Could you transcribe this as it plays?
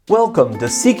Welcome to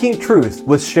Seeking Truth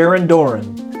with Sharon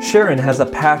Doran. Sharon has a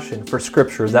passion for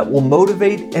Scripture that will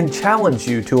motivate and challenge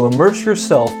you to immerse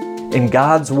yourself in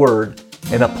God's Word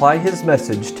and apply His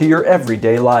message to your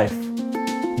everyday life.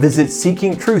 Visit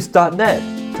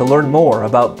seekingtruth.net to learn more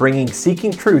about bringing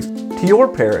Seeking Truth to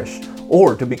your parish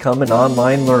or to become an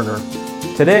online learner.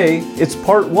 Today, it's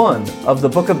part 1 of the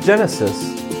book of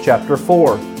Genesis, chapter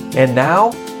 4. And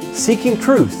now, Seeking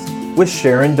Truth with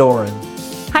Sharon Doran.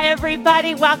 Hi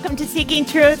everybody, welcome to Seeking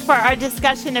Truth for our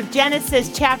discussion of Genesis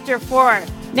chapter 4.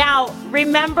 Now,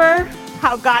 remember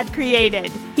how God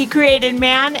created. He created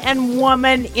man and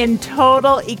woman in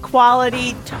total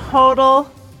equality,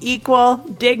 total equal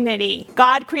dignity.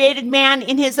 God created man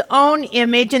in His own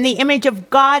image. In the image of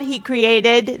God, He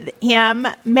created him,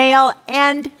 male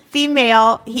and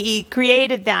female, He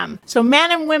created them. So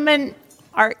men and women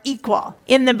are equal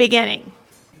in the beginning.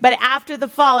 But after the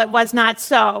fall, it was not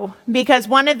so, because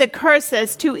one of the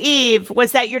curses to Eve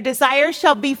was that your desire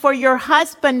shall be for your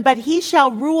husband, but he shall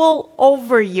rule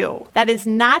over you. That is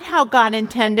not how God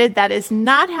intended. That is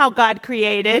not how God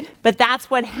created, but that's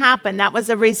what happened. That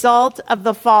was a result of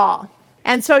the fall.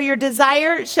 And so your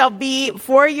desire shall be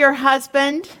for your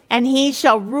husband, and he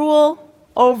shall rule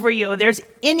over you. There's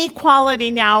inequality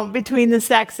now between the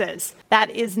sexes. That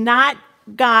is not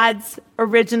God's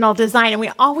original design. And we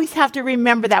always have to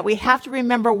remember that. We have to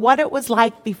remember what it was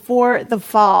like before the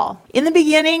fall. In the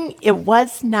beginning, it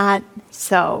was not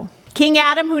so. King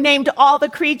Adam, who named all the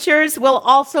creatures, will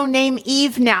also name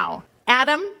Eve now.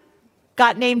 Adam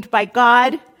got named by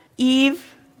God.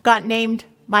 Eve got named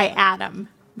by Adam.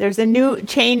 There's a new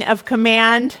chain of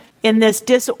command in this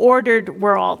disordered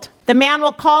world. The man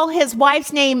will call his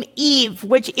wife's name Eve,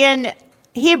 which in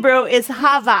Hebrew is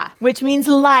Hava, which means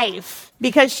life.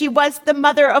 Because she was the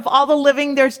mother of all the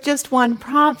living, there's just one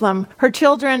problem. Her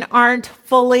children aren't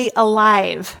fully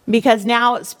alive because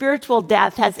now spiritual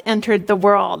death has entered the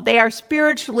world. They are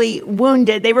spiritually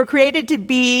wounded. They were created to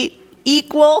be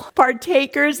equal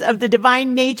partakers of the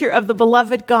divine nature of the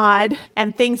beloved God,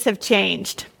 and things have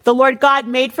changed. The Lord God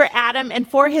made for Adam and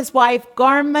for his wife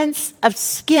garments of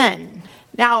skin.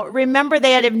 Now, remember,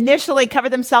 they had initially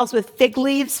covered themselves with fig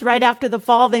leaves. Right after the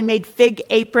fall, they made fig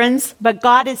aprons. But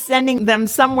God is sending them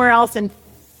somewhere else, and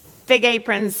fig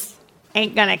aprons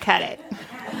ain't going to cut it.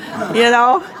 You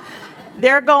know?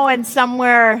 They're going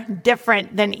somewhere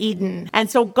different than Eden.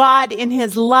 And so God, in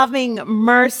His loving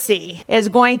mercy, is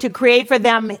going to create for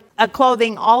them a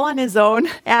clothing all on His own.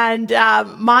 And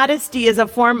modesty is a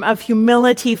form of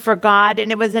humility for God.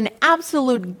 And it was an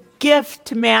absolute gift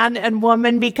to man and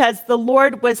woman because the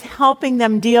Lord was helping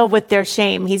them deal with their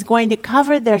shame. He's going to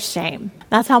cover their shame.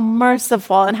 That's how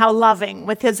merciful and how loving.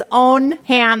 With His own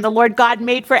hand, the Lord God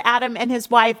made for Adam and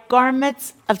his wife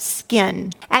garments of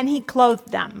skin, and He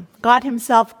clothed them. God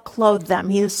Himself clothed them.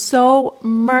 He is so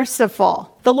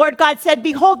merciful. The Lord God said,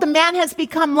 "Behold, the man has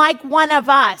become like one of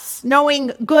us,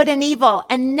 knowing good and evil.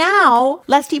 And now,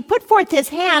 lest he put forth his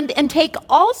hand and take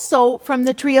also from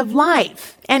the tree of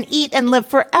life, and eat and live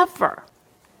forever."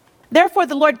 Therefore,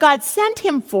 the Lord God sent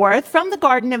him forth from the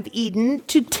Garden of Eden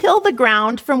to till the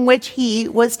ground from which he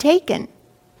was taken.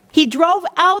 He drove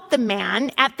out the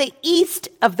man at the east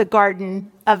of the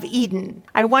Garden of Eden.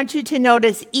 I want you to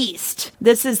notice east.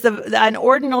 This is an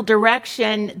ordinal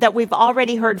direction that we've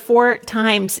already heard 4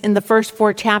 times in the first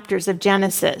 4 chapters of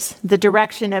Genesis, the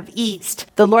direction of east.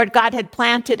 The Lord God had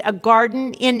planted a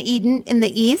garden in Eden in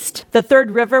the east. The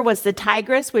third river was the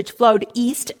Tigris, which flowed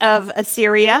east of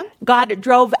Assyria. God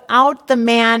drove out the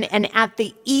man and at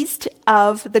the east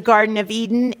of the Garden of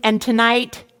Eden, and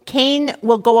tonight Cain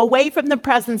will go away from the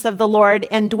presence of the Lord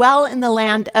and dwell in the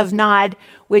land of Nod,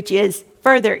 which is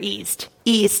further east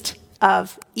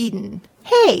of Eden.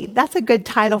 Hey, that's a good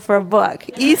title for a book,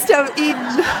 East of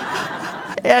Eden.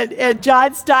 and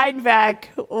John Steinbeck,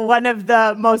 one of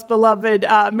the most beloved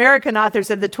American authors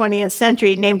of the 20th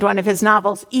century, named one of his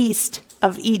novels East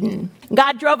of Eden.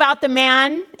 God drove out the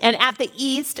man, and at the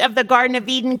east of the Garden of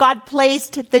Eden, God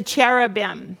placed the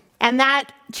cherubim. And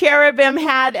that cherubim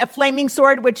had a flaming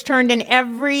sword which turned in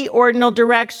every ordinal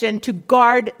direction to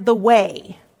guard the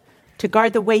way. To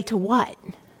guard the way to what?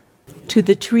 To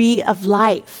the tree of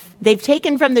life. They've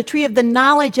taken from the tree of the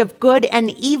knowledge of good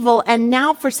and evil, and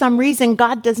now for some reason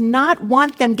God does not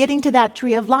want them getting to that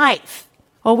tree of life.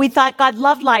 Well, we thought God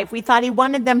loved life. We thought He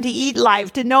wanted them to eat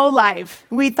life, to know life.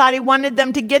 We thought He wanted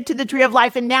them to get to the tree of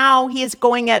life, and now He is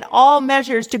going at all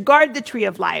measures to guard the tree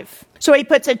of life. So He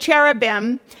puts a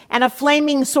cherubim and a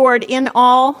flaming sword in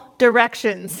all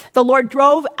directions. The Lord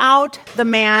drove out the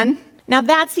man. Now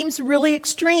that seems really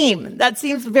extreme. That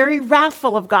seems very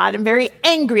wrathful of God and very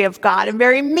angry of God and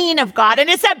very mean of God. And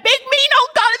it's that big mean old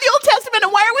God of the Old Testament.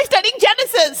 And why are we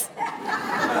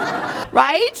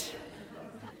Right?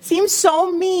 Seems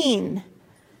so mean.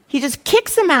 He just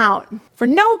kicks him out for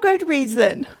no good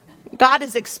reason. God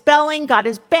is expelling, God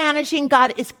is banishing,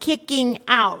 God is kicking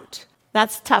out.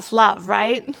 That's tough love,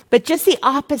 right? But just the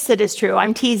opposite is true.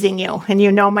 I'm teasing you, and you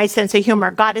know my sense of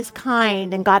humor. God is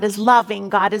kind, and God is loving,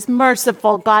 God is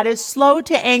merciful, God is slow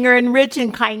to anger and rich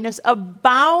in kindness,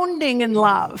 abounding in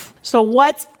love. So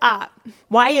what's up?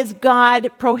 Why is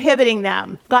God prohibiting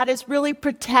them? God is really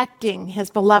protecting his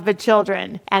beloved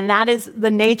children, and that is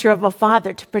the nature of a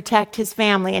father, to protect his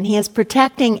family, and he is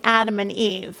protecting Adam and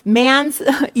Eve. Man's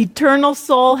eternal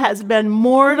soul has been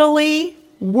mortally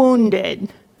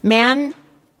wounded. Man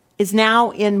is now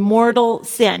in mortal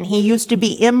sin. He used to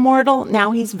be immortal.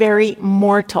 Now he's very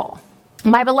mortal.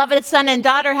 My beloved son and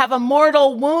daughter have a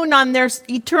mortal wound on their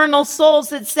eternal souls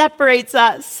that separates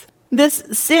us. This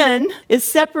sin is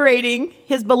separating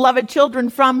his beloved children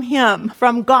from him,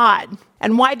 from God.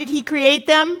 And why did he create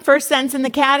them? First sentence in the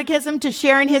catechism, to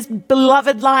share in his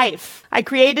beloved life. I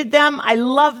created them. I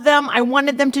love them. I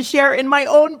wanted them to share in my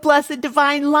own blessed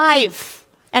divine life.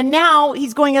 And now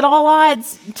he's going at all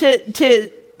odds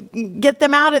to get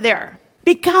them out of there.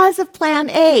 Because of plan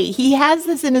A. He has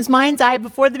this in his mind's eye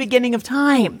before the beginning of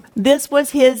time. This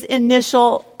was his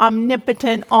initial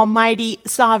omnipotent, almighty,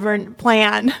 sovereign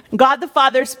plan. God the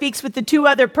Father speaks with the two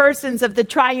other persons of the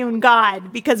triune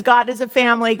God, because God is a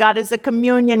family, God is a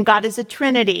communion, God is a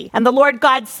trinity. And the Lord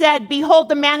God said, "Behold,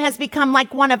 the man has become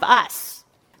like one of us,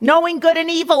 knowing good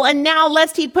and evil, and now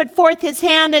lest he put forth his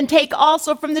hand and take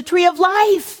also from the tree of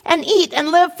life and eat and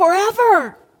live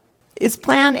forever." It's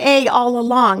plan A all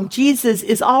along. Jesus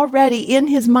is already in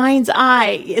his mind's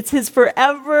eye. It's his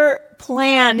forever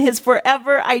plan, his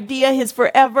forever idea, his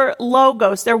forever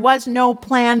logos. There was no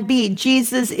plan B.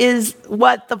 Jesus is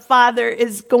what the Father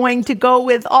is going to go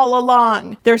with all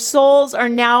along. Their souls are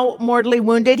now mortally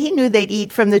wounded. He knew they'd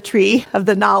eat from the tree of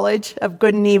the knowledge of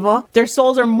good and evil. Their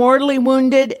souls are mortally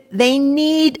wounded. They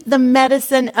need the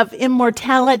medicine of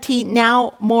immortality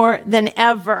now more than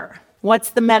ever.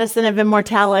 What's the medicine of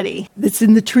immortality? It's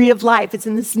in the tree of life. It's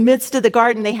in the midst of the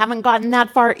garden. They haven't gotten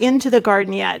that far into the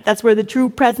garden yet. That's where the true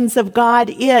presence of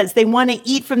God is. They want to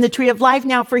eat from the tree of life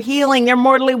now for healing. They're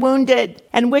mortally wounded.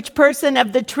 And which person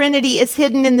of the Trinity is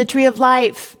hidden in the tree of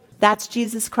life? That's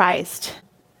Jesus Christ.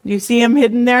 Do you see him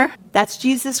hidden there? That's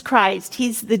Jesus Christ.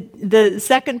 He's the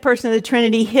second person of the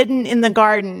Trinity hidden in the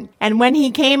garden. And when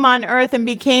he came on earth and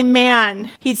became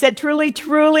man, he said, "Truly,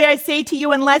 truly, I say to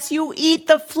you, unless you eat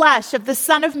the flesh of the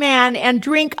Son of Man and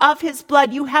drink of his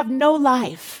blood, you have no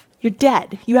life." You're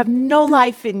dead. You have no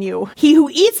life in you. He who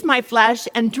eats my flesh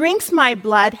and drinks my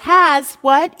blood has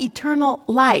what? Eternal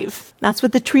life. That's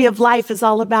what the tree of life is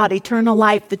all about. Eternal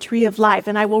life, the tree of life.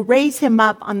 And I will raise him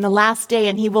up on the last day,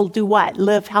 and he will do what?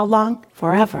 Live how long?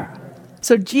 Forever.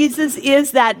 So Jesus is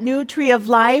that new tree of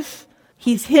life.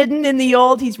 He's hidden in the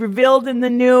old, he's revealed in the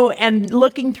new, and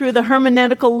looking through the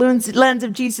hermeneutical lens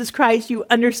of Jesus Christ, you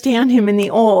understand him in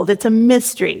the old. It's a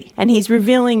mystery, and he's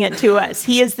revealing it to us.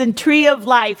 He is the tree of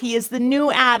life. He is the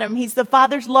new Adam. He's the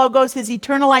Father's logos, his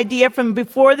eternal idea from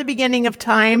before the beginning of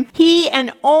time. He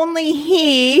and only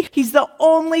he's the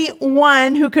only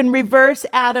one who can reverse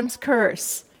Adam's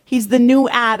curse. He's the new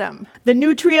Adam. The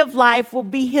new tree of life will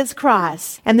be his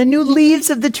cross. And the new leaves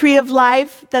of the tree of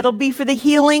life that'll be for the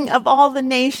healing of all the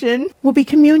nation will be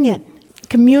communion.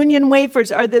 Communion wafers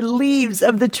are the leaves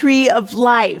of the tree of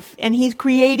life. And he's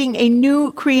creating a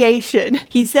new creation.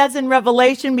 He says in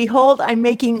Revelation, "Behold, I'm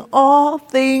making all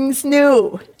things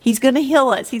new." He's going to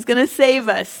heal us. He's going to save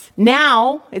us.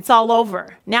 Now it's all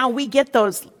over. Now we get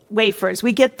those wafers.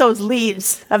 We get those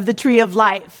leaves of the tree of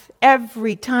life.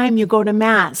 Every time you go to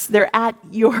Mass, they're at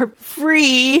your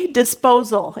free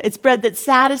disposal. It's bread that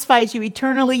satisfies you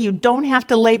eternally. You don't have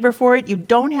to labor for it. You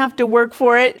don't have to work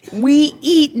for it. We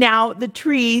eat now the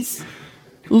tree's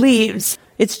leaves.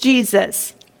 It's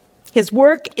Jesus. His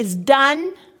work is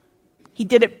done. He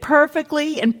did it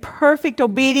perfectly in perfect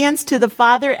obedience to the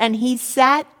Father, and he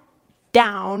sat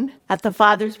down at the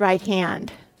Father's right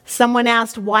hand. Someone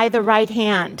asked, why the right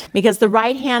hand? Because the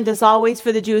right hand is always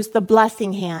for the Jews the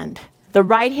blessing hand. The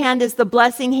right hand is the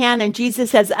blessing hand, and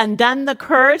Jesus has undone the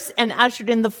curse and ushered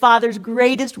in the Father's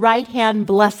greatest right hand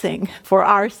blessing for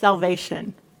our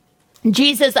salvation.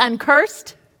 Jesus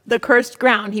uncursed the cursed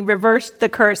ground. He reversed the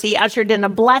curse. He ushered in a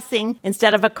blessing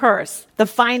instead of a curse, the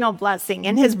final blessing.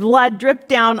 And his blood dripped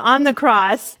down on the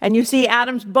cross, and you see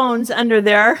Adam's bones under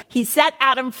there. He set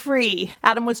Adam free.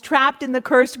 Adam was trapped in the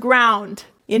cursed ground,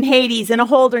 in Hades in a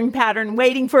holding pattern,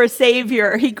 waiting for a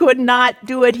savior. He could not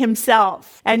do it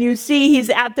himself. And you see he's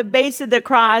at the base of the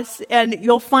cross, and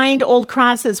you'll find old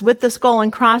crosses with the skull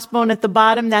and crossbone at the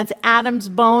bottom. That's Adam's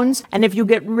bones. And if you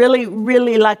get really,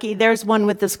 really lucky, there's one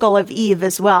with the skull of Eve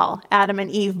as well. Adam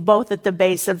and Eve, both at the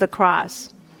base of the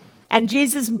cross. And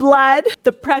Jesus' blood,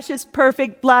 the precious,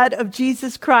 perfect blood of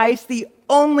Jesus Christ, the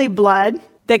only blood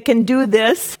that can do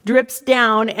this, drips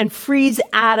down and frees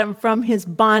Adam from his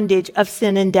bondage of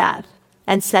sin and death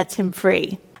and sets him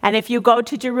free. And if you go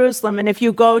to Jerusalem and if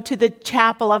you go to the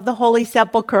chapel of the Holy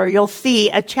Sepulchre, you'll see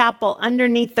a chapel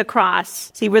underneath the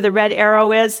cross. See where the red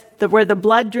arrow is? Where the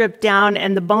blood dripped down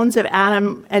and the bones of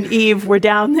Adam and Eve were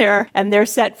down there and they're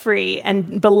set free.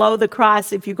 And below the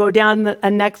cross, if you go down a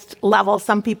next level,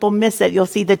 some people miss it. You'll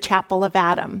see the chapel of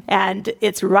Adam. And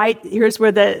it's right, here's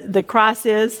where the cross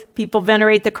is. People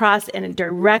venerate the cross, and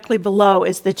directly below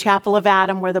is the chapel of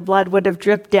Adam where the blood would have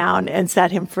dripped down and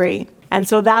set him free. And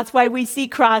so that's why we see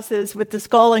crosses with the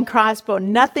skull and crossbone.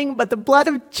 Nothing but the blood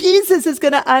of Jesus is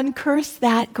going to uncurse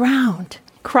that ground.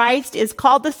 Christ is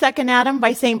called the second Adam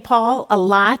by St. Paul a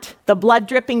lot. The blood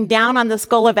dripping down on the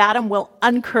skull of Adam will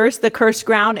uncurse the cursed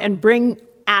ground and bring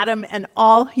Adam and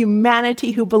all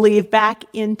humanity who believe back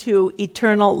into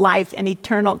eternal life and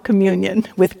eternal communion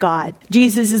with God.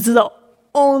 Jesus is the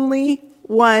only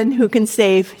one who can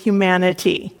save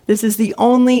humanity. This is the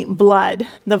only blood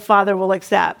the Father will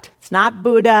accept. It's not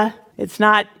Buddha. It's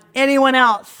not anyone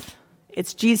else.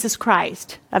 It's Jesus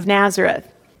Christ of Nazareth.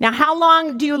 Now, how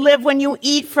long do you live when you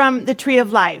eat from the tree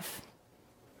of life?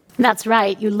 That's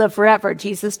right, you live forever.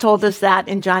 Jesus told us that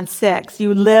in John 6.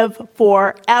 You live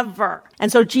forever.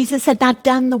 And so Jesus had not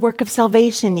done the work of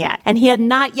salvation yet. And he had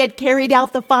not yet carried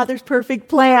out the Father's perfect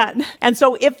plan. And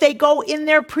so if they go in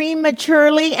there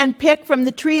prematurely and pick from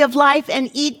the tree of life and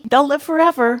eat, they'll live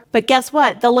forever. But guess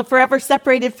what? They'll live forever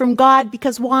separated from God.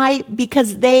 Because why?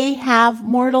 Because they have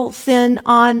mortal sin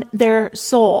on their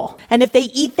soul. And if they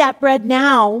eat that bread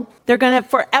now, they're going to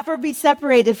forever be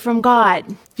separated from God.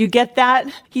 Do you get that?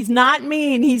 He's not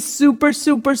mean. He's super,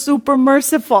 super, super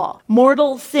merciful.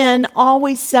 Mortal sin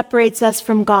always separates us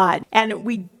from God. And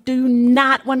we do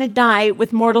not want to die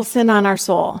with mortal sin on our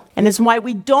soul. And it's why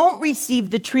we don't receive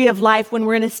the tree of life when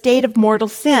we're in a state of mortal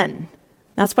sin.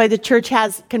 That's why the church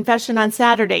has confession on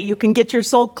Saturday. You can get your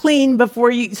soul clean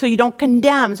so you don't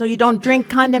condemn, so you don't drink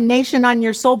condemnation on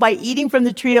your soul by eating from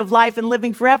the tree of life and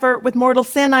living forever with mortal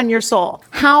sin on your soul.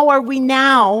 How are we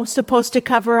now supposed to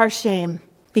cover our shame?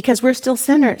 Because we're still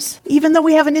sinners. Even though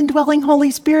we have an indwelling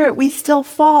Holy Spirit, we still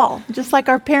fall, just like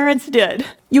our parents did.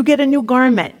 You get a new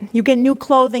garment. You get new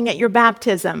clothing at your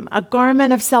baptism, a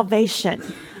garment of salvation.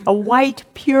 A white,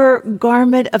 pure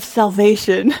garment of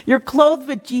salvation. You're clothed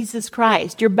with Jesus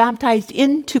Christ. You're baptized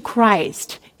into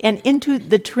Christ and into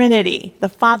the Trinity, the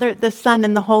Father, the Son,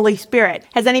 and the Holy Spirit.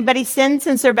 Has anybody sinned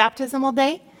since their baptismal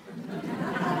day?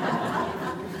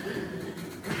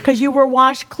 Because you were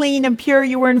washed clean and pure.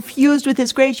 You were infused with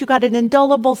His grace. You got an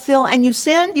indelible seal, and you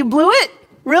sinned? You blew it?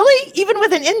 Really? Even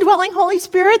with an indwelling Holy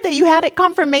Spirit that you had at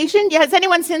confirmation? Yeah, has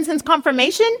anyone sinned since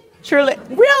confirmation? Surely.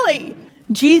 Really?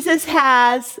 Jesus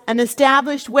has an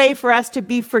established way for us to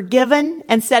be forgiven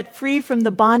and set free from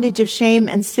the bondage of shame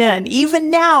and sin. Even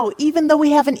now, even though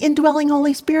we have an indwelling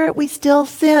Holy Spirit, we still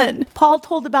sin. Paul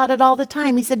told about it all the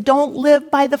time. He said, don't live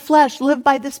by the flesh, live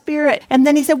by the Spirit. And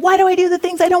then he said, why do I do the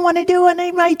things I don't want to do? And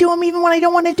I do them even when I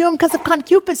don't want to do them because of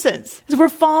concupiscence. Because we're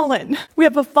fallen. We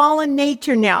have a fallen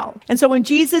nature now. And so when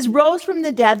Jesus rose from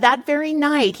the dead that very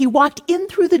night, he walked in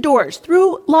through the doors,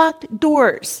 through locked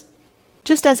doors.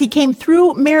 Just as he came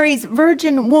through Mary's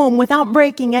virgin womb without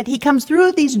breaking it, he comes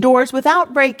through these doors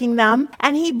without breaking them,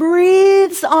 and he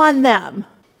breathes on them.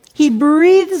 He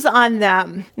breathes on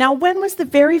them. Now, when was the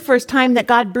very first time that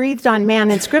God breathed on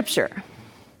man in Scripture?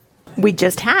 We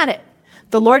just had it.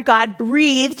 The Lord God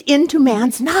breathed into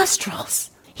man's nostrils.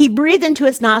 He breathed into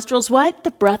his nostrils what? The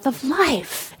breath of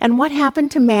life. And what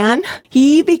happened to man?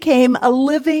 He became a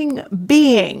living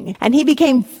being. And he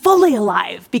became fully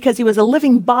alive because he was a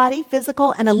living body,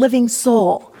 physical, and a living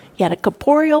soul. He had a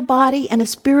corporeal body and a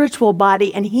spiritual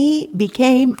body, and he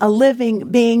became a living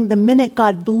being the minute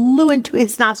God blew into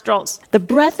his nostrils. The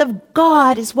breath of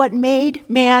God is what made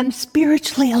man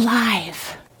spiritually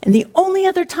alive. And the only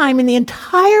other time in the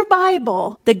entire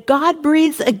Bible that God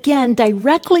breathes again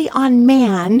directly on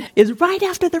man is right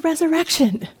after the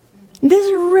resurrection. This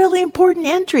is a really important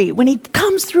entry when he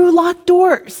comes through locked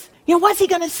doors. You know, what's he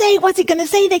going to say? What's he going to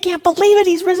say? They can't believe it.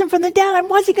 He's risen from the dead. And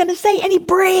what's he going to say? And he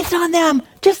breathed on them,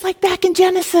 just like back in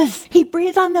Genesis. He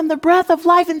breathed on them the breath of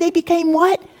life, and they became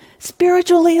what?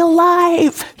 spiritually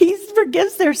alive. He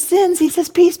forgives their sins. He says,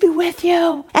 peace be with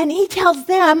you. And he tells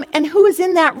them, and who is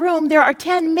in that room? There are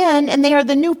 10 men, and they are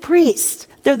the new priests.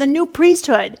 They're the new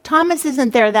priesthood. Thomas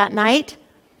isn't there that night.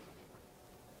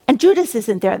 And Judas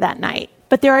isn't there that night.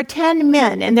 But there are 10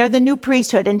 men, and they're the new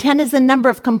priesthood. And 10 is the number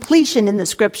of completion in the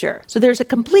scripture. So there's a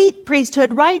complete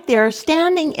priesthood right there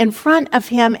standing in front of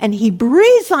him, and he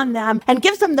breathes on them and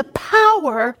gives them the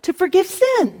power to forgive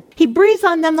sin. He breathes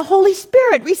on them the Holy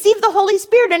Spirit. Receive the Holy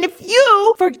Spirit. And if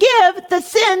you forgive the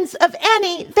sins of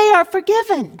any, they are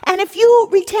forgiven. And if you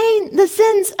retain the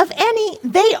sins of any,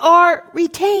 they are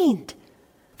retained.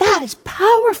 That is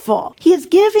powerful. He is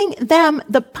giving them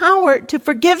the power to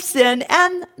forgive sin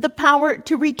and the power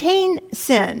to retain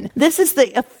sin. This is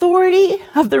the authority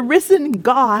of the risen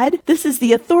God. This is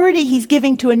the authority he's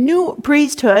giving to a new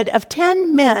priesthood of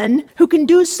 10 men who can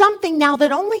do something now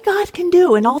that only God can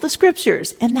do in all the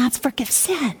scriptures, and that's forgive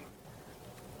sin.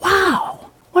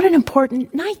 Wow, what an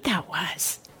important night that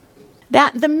was.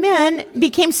 That the men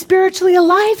became spiritually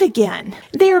alive again.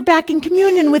 They are back in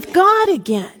communion with God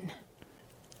again.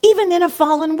 Even in a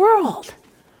fallen world.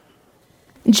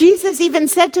 Jesus even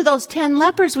said to those 10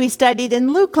 lepers we studied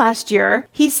in Luke last year,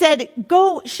 he said,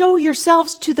 go show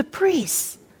yourselves to the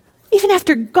priests. Even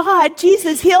after God,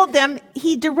 Jesus healed them,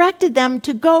 he directed them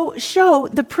to go show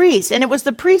the priests. And it was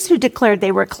the priests who declared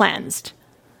they were cleansed.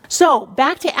 So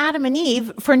back to Adam and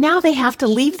Eve, for now they have to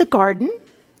leave the garden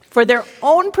for their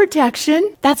own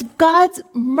protection. That's God's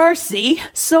mercy.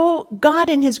 So God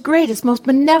in his greatest, most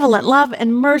benevolent love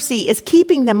and mercy is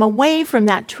keeping them away from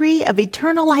that tree of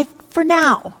eternal life for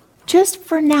now. Just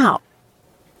for now.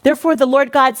 Therefore the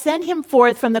Lord God sent him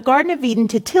forth from the Garden of Eden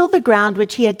to till the ground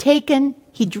which he had taken.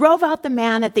 He drove out the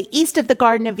man at the east of the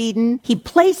Garden of Eden. He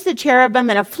placed the cherubim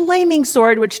and a flaming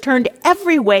sword which turned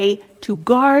every way to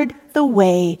guard the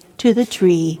way to the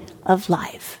tree of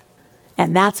life.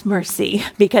 And that's mercy,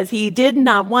 because he did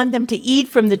not want them to eat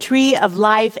from the tree of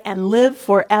life and live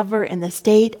forever in the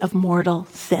state of mortal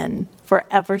sin,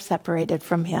 forever separated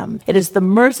from him. It is the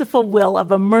merciful will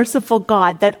of a merciful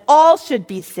God that all should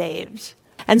be saved.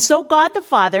 And so God the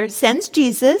Father sends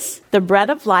Jesus, the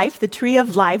bread of life, the tree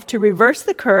of life, to reverse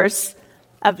the curse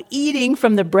of eating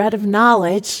from the bread of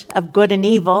knowledge of good and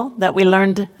evil that we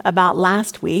learned about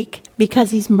last week, because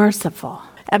he's merciful.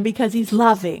 And because he's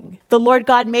loving. The Lord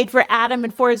God made for Adam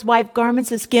and for his wife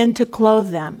garments of skin to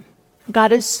clothe them.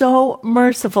 God is so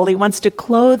merciful. He wants to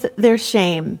clothe their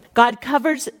shame. God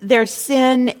covers their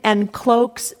sin and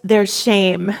cloaks their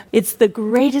shame. It's the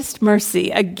greatest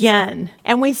mercy again.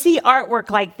 And we see artwork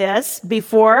like this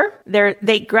before.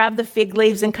 They grab the fig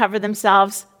leaves and cover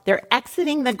themselves. They're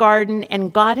exiting the garden,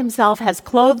 and God himself has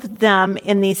clothed them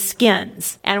in these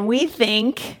skins. And we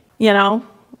think,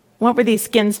 what were these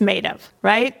skins made of,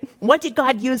 right? What did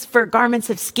God use for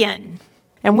garments of skin?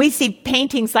 And we see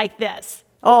paintings like this.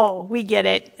 Oh, we get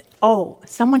it. Oh,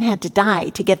 someone had to die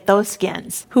to get those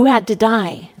skins. Who had to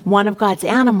die? One of God's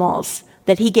animals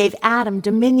that he gave Adam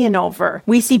dominion over.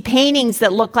 We see paintings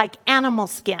that look like animal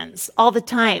skins all the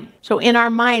time. So in our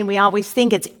mind, we always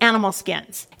think it's animal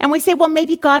skins. And we say, well,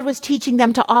 maybe God was teaching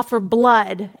them to offer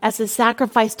blood as a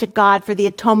sacrifice to God for the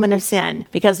atonement of sin.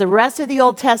 Because the rest of the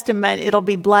Old Testament, it'll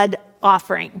be blood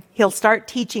offering. He'll start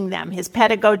teaching them. His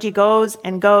pedagogy goes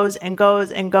and goes and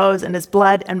goes and goes, and it's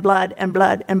blood and blood and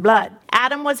blood and blood.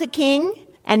 Adam was a king,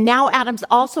 and now Adam's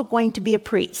also going to be a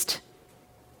priest.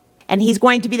 And he's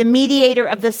going to be the mediator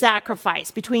of the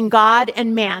sacrifice between God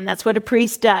and man. That's what a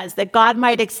priest does, that God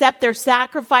might accept their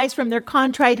sacrifice from their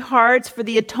contrite hearts for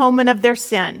the atonement of their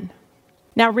sin.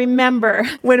 Now remember,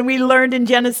 when we learned in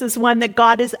Genesis 1 that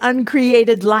God is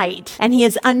uncreated light, and he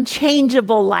is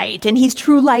unchangeable light, and he's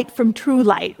true light from true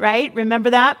light, right? Remember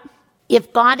that?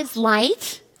 If God is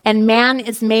light, and man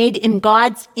is made in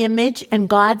God's image and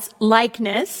God's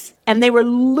likeness, and they were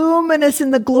luminous in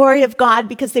the glory of God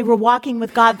because they were walking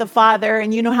with God the Father.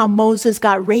 And you know how Moses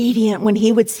got radiant when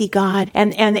he would see God,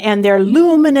 and they're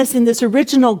luminous in this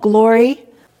original glory.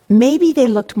 Maybe they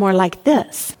looked more like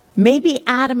this. Maybe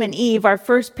Adam and Eve, our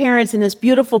first parents in this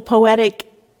beautiful poetic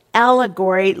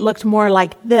allegory, looked more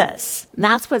like this.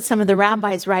 That's what some of the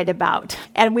rabbis write about.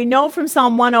 And we know from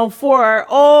Psalm 104,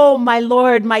 oh, my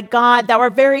Lord, my God, thou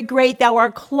art very great. Thou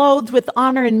art clothed with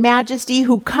honor and majesty,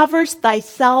 who covers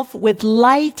thyself with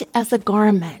light as a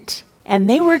garment. And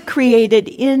they were created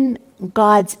in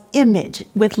God's image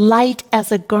with light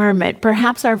as a garment.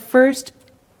 Perhaps our first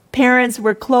parents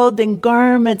were clothed in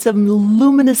garments of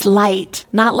luminous light,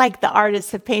 not like the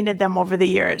artists have painted them over the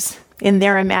years in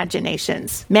their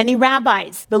imaginations. Many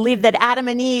rabbis believe that Adam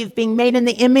and Eve, being made in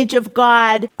the image of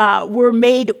God, were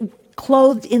made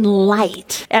clothed in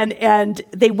light. And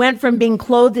they went from being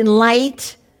clothed in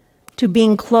light to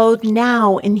being clothed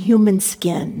now in human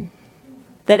skin.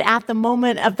 That at the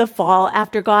moment of the fall,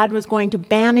 after God was going to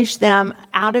banish them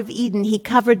out of Eden, he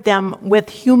covered them with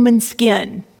human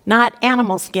skin. Not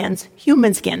animal skins,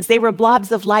 human skins. They were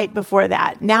blobs of light before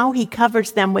that. Now he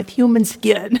covers them with human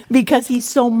skin because he's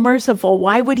so merciful.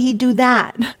 Why would he do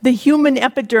that? The human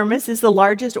epidermis is the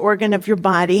largest organ of your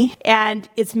body, and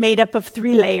it's made up of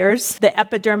 3 layers: the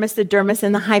epidermis, the dermis,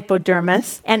 and the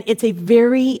hypodermis. And it's a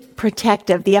very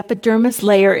protective, the epidermis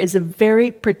layer is a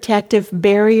very protective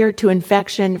barrier to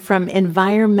infection from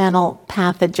environmental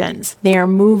pathogens. They are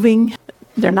moving.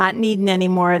 They're not in Eden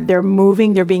anymore. They're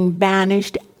moving. They're being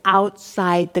banished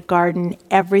outside the garden.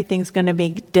 Everything's going to be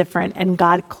different, and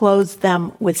God clothes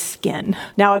them with skin.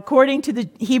 Now, according to the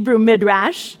Hebrew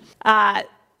Midrash,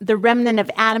 the remnant of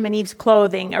Adam and Eve's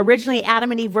clothing, originally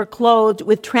Adam and Eve were clothed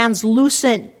with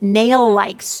translucent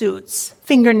nail-like suits,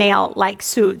 fingernail-like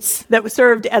suits that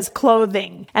served as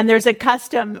clothing. And there's a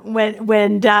custom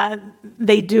when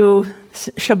they do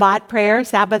Shabbat prayer,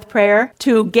 Sabbath prayer,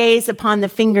 to gaze upon the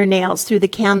fingernails through the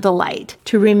candlelight,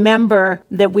 to remember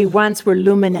that we once were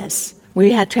luminous.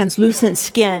 We had translucent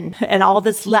skin, and all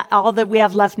that we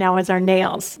have left now is our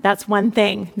nails. That's one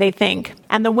thing they think.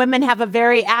 And the women have a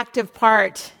very active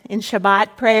part in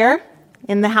Shabbat prayer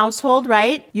in the household,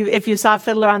 right? If you saw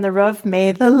Fiddler on the Roof,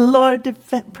 may the Lord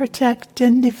protect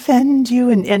and defend you,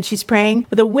 and she's praying.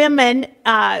 The women,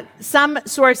 some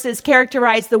sources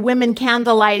characterize the women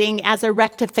candlelighting as a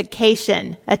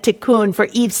rectification, a tikkun for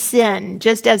Eve's sin,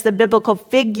 just as the biblical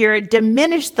figure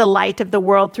diminished the light of the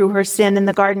world through her sin in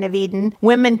the Garden of Eden.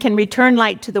 Women can return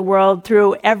light to the world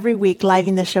through every week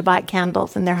lighting the Shabbat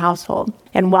candles in their household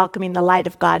and welcoming the light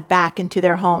of God back into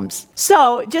their homes.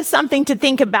 So just something to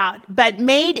think about. But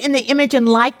made in the image and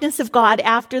likeness of God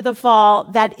after the fall,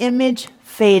 that image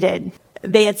faded.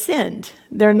 They had sinned.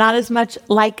 They're not as much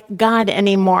like God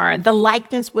anymore. The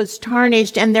likeness was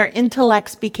tarnished and their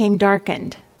intellects became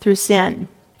darkened through sin.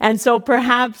 And so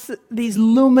perhaps these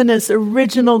luminous,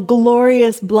 original,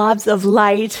 glorious blobs of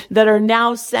light that are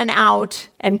now sent out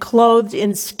and clothed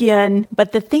in skin.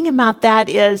 But the thing about that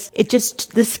is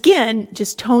the skin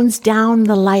just tones down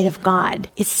the light of God.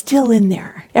 It's still in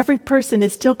there. Every person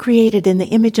is still created in the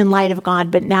image and light of God,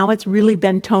 but now it's really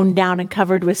been toned down and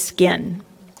covered with skin.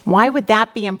 Why would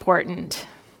that be important?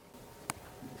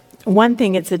 One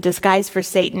thing, it's a disguise for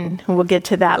Satan, and we'll get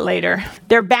to that later.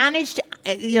 They're banished.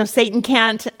 Satan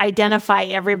can't identify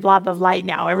every blob of light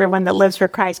now, everyone that lives for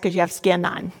Christ, because you have skin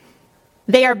on.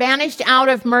 They are banished out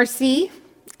of mercy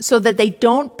so that they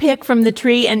don't pick from the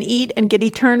tree and eat and get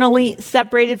eternally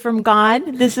separated from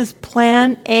God. This is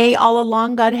plan A all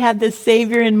along. God had this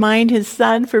Savior in mind, his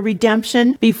Son, for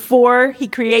redemption before he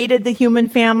created the human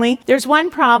family. There's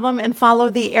one problem, and follow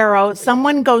the arrow.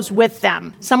 Someone goes with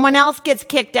them. Someone else gets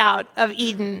kicked out of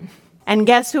Eden. And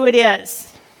guess who it is?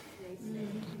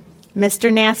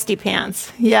 Mr. Nasty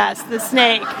Pants. Yes, the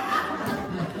snake.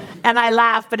 And I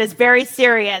laugh, but it's very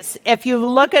serious. If you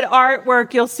look at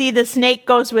artwork, you'll see the snake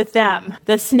goes with them.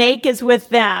 The snake is with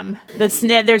them.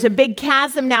 There's a big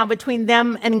chasm now between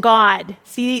them and God.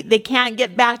 See, they can't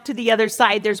get back to the other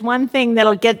side. There's one thing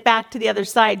that'll get back to the other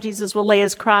side. Jesus will lay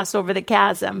his cross over the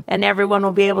chasm, and everyone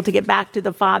will be able to get back to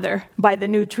the Father by the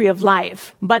new tree of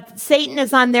life. But Satan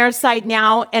is on their side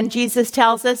now, and Jesus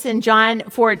tells us in John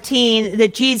 14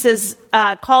 that Jesus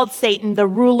called Satan the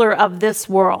ruler of this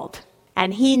world.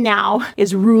 And he now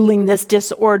is ruling this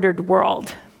disordered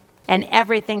world. And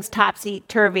everything's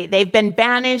topsy-turvy. They've been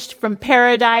banished from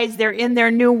paradise. They're in their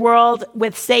new world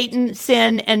with Satan,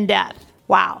 sin, and death.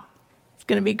 Wow. It's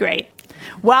going to be great.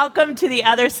 Welcome to the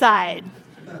other side.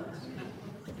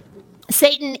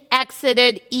 Satan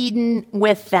exited Eden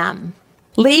with them,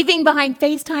 leaving behind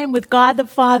FaceTime with God the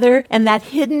Father and that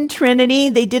hidden Trinity.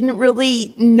 They didn't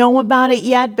really know about it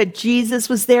yet, but Jesus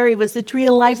was there. He was the tree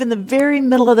of life in the very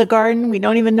middle of the garden. We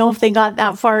don't even know if they got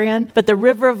that far in, but the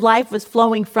river of life was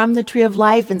flowing from the tree of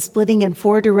life and splitting in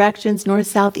 4 directions, north,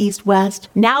 south, east, west.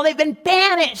 Now they've been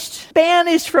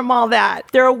banished from all that.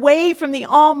 They're away from the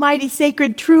almighty,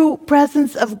 sacred, true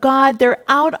presence of God. They're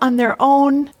out on their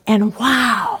own. And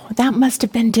wow, that must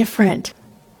have been different.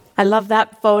 I love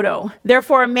that photo.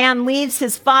 Therefore, a man leaves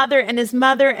his father and his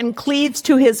mother and cleaves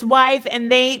to his wife,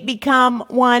 and they become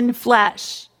one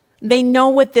flesh. They know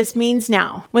what this means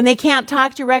now. When they can't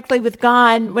talk directly with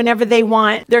God whenever they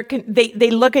want,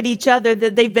 they look at each other,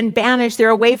 that they've been banished, they're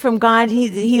away from God.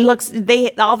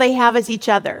 All they have is each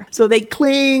other. So they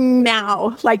cling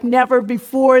now like never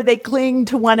before. They cling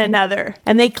to one another,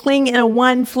 and they cling in a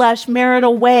one flesh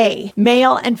marital way.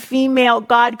 Male and female,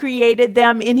 God created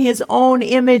them in his own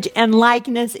image and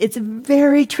likeness. It's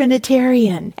very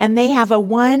Trinitarian, and they have a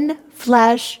one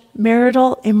flesh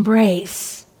marital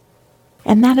embrace.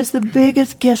 And that is the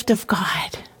biggest gift of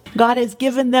God. God has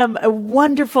given them a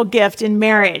wonderful gift in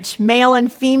marriage. Male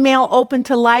and female, open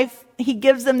to life. He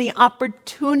gives them the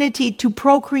opportunity to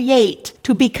procreate,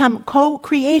 to become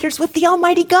co-creators with the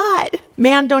Almighty God.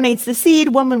 Man donates the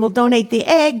seed, woman will donate the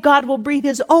egg. God will breathe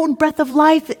his own breath of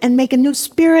life and make a new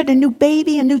spirit, a new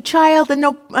baby, a new child, a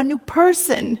new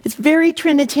person. It's very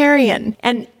Trinitarian.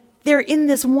 And they're in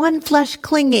this one flesh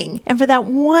clinging. And for that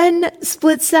one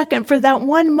split second, for that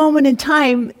one moment in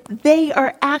time, they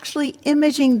are actually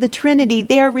imaging the Trinity.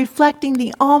 They are reflecting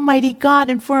the Almighty God.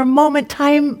 And for a moment,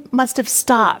 time must have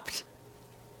stopped.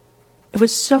 It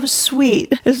was so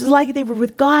sweet. It was like they were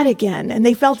with God again. And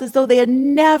they felt as though they had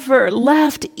never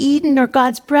left Eden or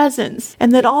God's presence.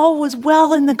 And that all was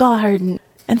well in the garden.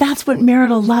 And that's what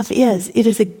marital love is. It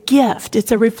is a gift.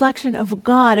 It's a reflection of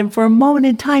God. And for a moment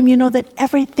in time, you know that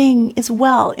everything is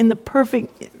well in the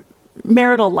perfect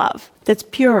marital love that's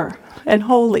pure and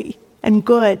holy and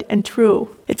good and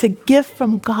true. It's a gift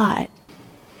from God.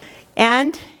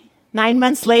 And 9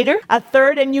 months later, a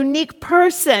third and unique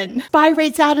person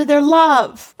spirates out of their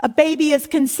love. A baby is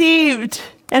conceived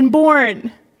and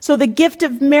born. So the gift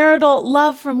of marital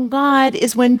love from God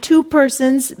is when two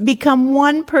persons become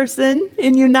one person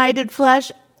in united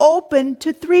flesh, open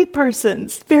to three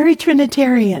persons. Very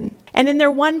Trinitarian. And in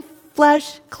their one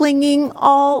flesh clinging,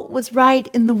 all was right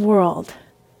in the world.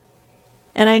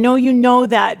 And I know you know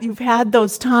that. You've had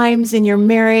those times in your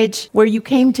marriage where you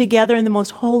came together in the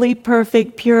most holy,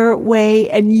 perfect, pure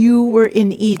way, and you were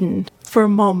in Eden for a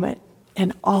moment,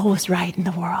 and all was right in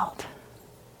the world.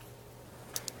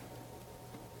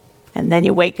 And then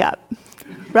you wake up,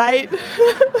 right?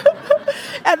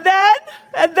 and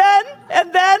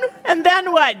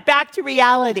then what? Back to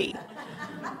reality.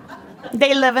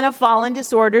 They live in a fallen,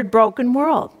 disordered, broken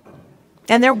world.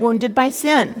 And they're wounded by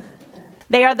sin.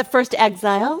 They are the first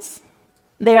exiles.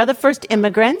 They are the first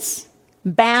immigrants,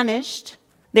 banished.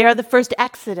 They are the first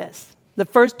exodus, the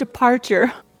first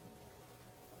departure.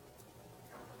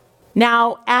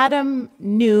 Now, Adam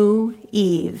knew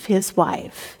Eve, his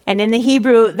wife. And in the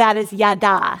Hebrew, that is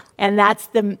yada. And that's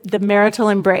the marital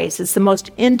embrace. It's the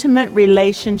most intimate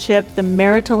relationship, the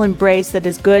marital embrace that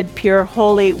is good, pure,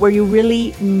 holy, where you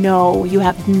really know, you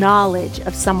have knowledge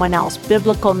of someone else,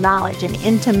 biblical knowledge and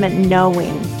intimate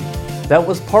knowing. That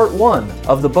was part 1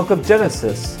 of the book of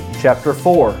Genesis, chapter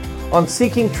 4, on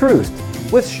Seeking Truth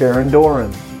with Sharon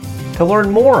Doran. To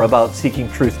learn more about Seeking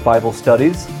Truth Bible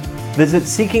studies, visit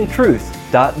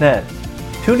seekingtruth.net.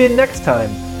 Tune in next time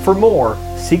for more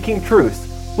Seeking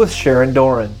Truth with Sharon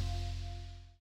Doran.